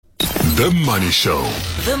The Money Show.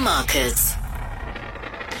 The markets.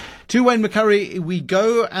 To Wayne McCurry we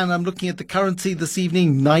go, and I'm looking at the currency this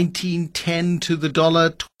evening, 19.10 to the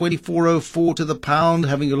dollar, 24.04 to the pound.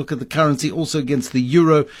 Having a look at the currency also against the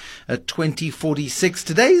euro at 20.46.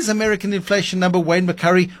 Today's American inflation number, Wayne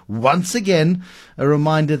McCurry, once again, a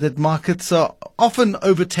reminder that markets are often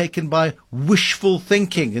overtaken by wishful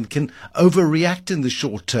thinking and can overreact in the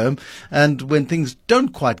short term. And when things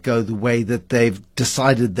don't quite go the way that they've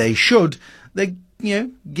decided they should, they,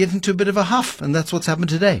 get into a bit of a huff. And that's what's happened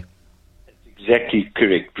today. Exactly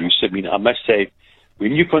correct, Bruce. I mean, I must say,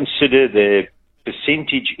 when you consider the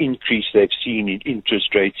percentage increase they've seen in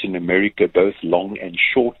interest rates in America, both long and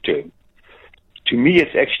short term, to me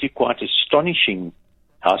it's actually quite astonishing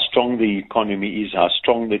how strong the economy is, how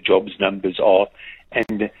strong the jobs numbers are,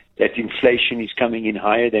 and that inflation is coming in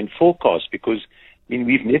higher than forecast, because,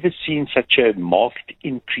 we've never seen such a marked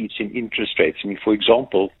increase in interest rates. For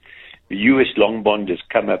example, the U.S. long bond has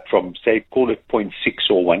come up from, say, call it 0.6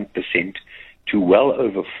 or 1%, to well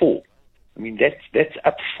over 4. That's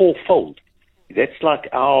up fourfold. That's like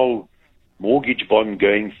our mortgage bond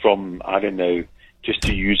going from, I don't know, just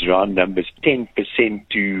to use round numbers, 10%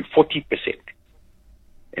 to 40%.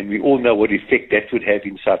 And we all know what effect that would have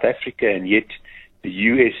in South Africa, and yet the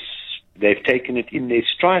US, they've taken it in their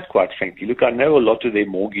stride, quite frankly. Look, I know a lot of their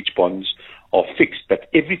mortgage bonds are fixed, but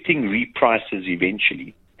everything reprices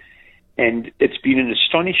eventually. And it's been an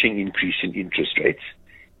astonishing increase in interest rates.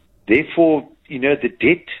 Therefore, the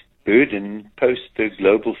debt burden post the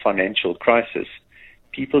global financial crisis,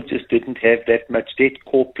 people just didn't have that much debt.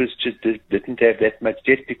 Corporates just didn't have that much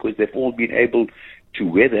debt because they've all been able to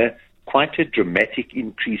weather quite a dramatic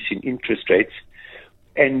increase in interest rates.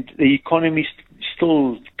 And the economy's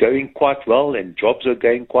still going quite well, and jobs are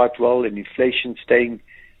going quite well, and inflation staying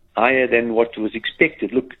higher than what was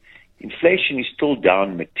expected. Look, inflation is still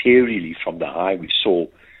down materially from the high we saw,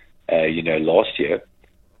 last year.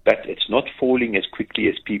 But it's not falling as quickly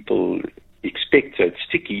as people expect, so it's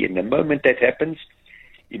sticky. And the moment that happens,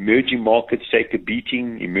 emerging markets take a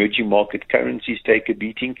beating, emerging market currencies take a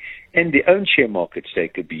beating, and their own share markets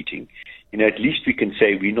take a beating. At least we can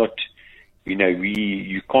say we're not,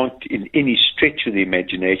 you can't in any stretch of the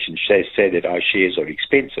imagination say that our shares are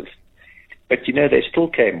expensive. But, they still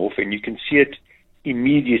came off, and you can see it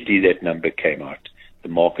immediately that number came out. The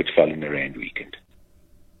market fell in the Rand weekend.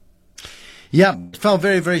 Yeah, it fell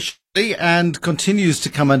very, very shortly and continues to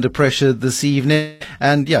come under pressure this evening.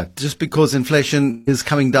 And just because inflation is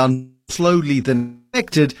coming down slowly than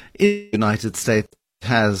expected, the United States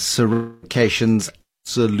has ramifications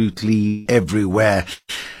absolutely everywhere.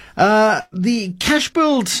 The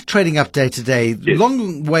Cashbuild trading update today,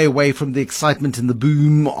 long way away from the excitement and the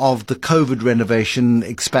boom of the COVID renovation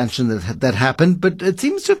expansion that happened, but it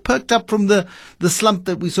seems to have perked up from the slump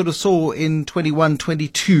that we sort of saw in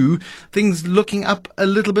 21-22. Things looking up a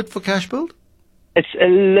little bit for Cashbuild? It's a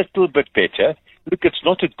little bit better. Look, it's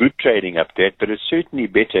not a good trading update, but it's certainly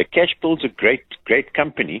better. Cashbuild's a great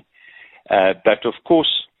company, but of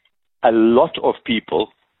course, a lot of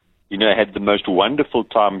people had the most wonderful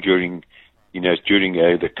time during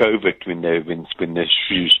the COVID when the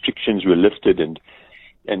restrictions were lifted and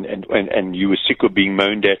you were sick of being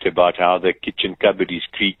moaned at about how the kitchen cupboard is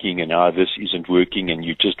creaking and how this isn't working, and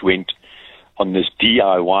you just went on this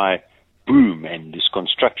DIY boom and this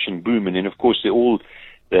construction boom, and then of course the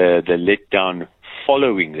letdown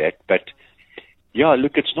following that. But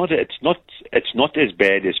look, it's not as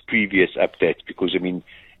bad as previous updates, because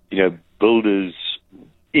builders,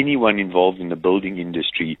 anyone involved in the building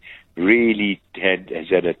industry really has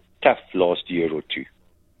had a tough last year or two.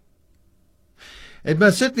 It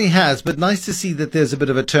most certainly has, but nice to see that there's a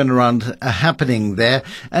bit of a turnaround happening there.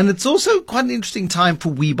 And it's also quite an interesting time for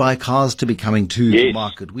We Buy Cars to be coming to the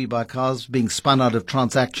market. We Buy Cars being spun out of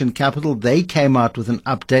Transaction Capital. They came out with an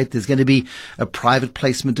update. There's going to be a private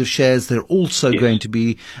placement of shares. There are also going to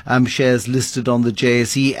be shares listed on the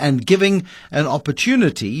JSE, and giving an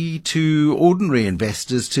opportunity to ordinary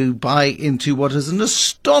investors to buy into what is an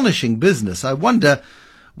astonishing business. I wonder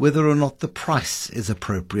whether or not the price is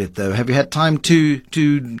appropriate, though. Have you had time to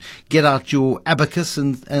get out your abacus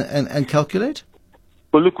and calculate?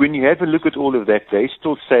 Well, look, when you have a look at all of that, they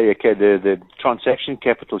still say, okay, the Transaction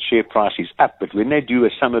Capital share price is up, but when they do a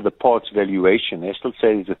sum of the parts valuation, they still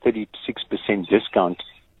say there's a 36% discount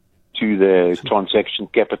to the Transaction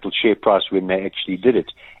Capital share price when they actually did it.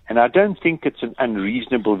 And I don't think it's an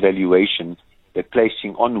unreasonable valuation they're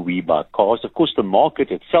placing on We Buy Cars. Of course, the market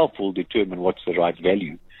itself will determine what's the right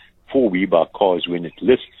value for We Buy Cars when it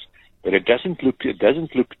lists, but it doesn't look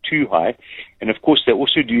too high. And of course, they're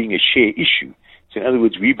also doing a share issue. So in other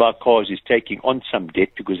words, We Buy Cars is taking on some debt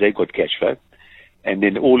because they've got cash flow. And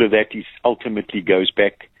then all of that is ultimately goes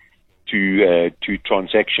back to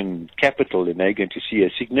transaction capital, and they're going to see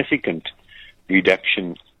a significant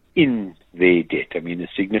reduction in their debt. I mean, a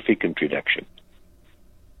significant reduction.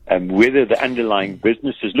 Whether the underlying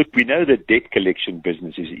businesses, look, we know that debt collection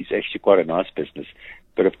business is actually quite a nice business,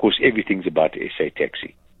 but of course everything's about SA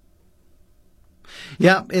Taxi.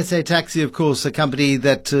 Yeah, SA Taxi, of course, a company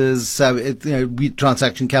that is,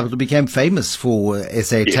 Transaction Capital became famous for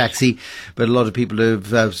SA Taxi, but a lot of people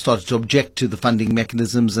have started to object to the funding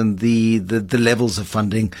mechanisms and the levels of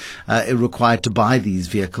funding required to buy these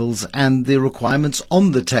vehicles and the requirements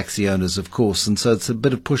on the taxi owners, of course. And so it's a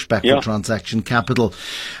bit of pushback for Transaction Capital.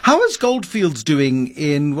 How is Goldfields doing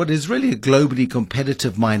in what is really a globally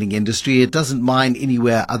competitive mining industry? It doesn't mine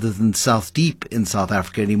anywhere other than South Deep in South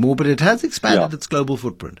Africa anymore, but it has expanded its global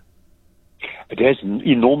footprint. It has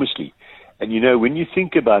enormously. And, when you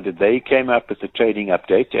think about it, they came up with a trading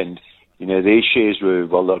update and, their shares were,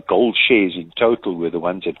 the gold shares in total were the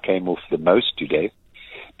ones that came off the most today.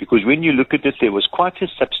 Because when you look at it, there was quite a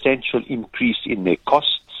substantial increase in their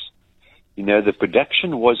costs. The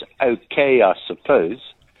production was okay, I suppose.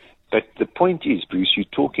 But the point is, Bruce, you're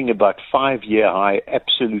talking about 5-year high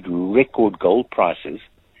absolute record gold prices,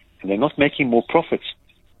 and they're not making more profits.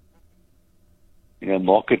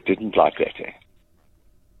 Market didn't like that.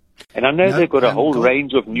 And I know they've got a whole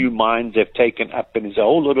range of new mines they've taken up, and there's a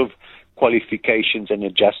whole lot of qualifications and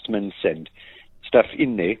adjustments and stuff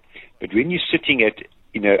in there. But when you're sitting at,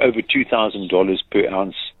 over $2,000 per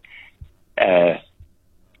ounce,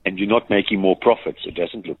 and you're not making more profits, it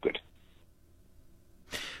doesn't look good.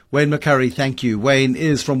 Wayne McCurry, thank you. Wayne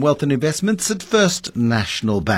is from Wealth and Investments at First National Bank.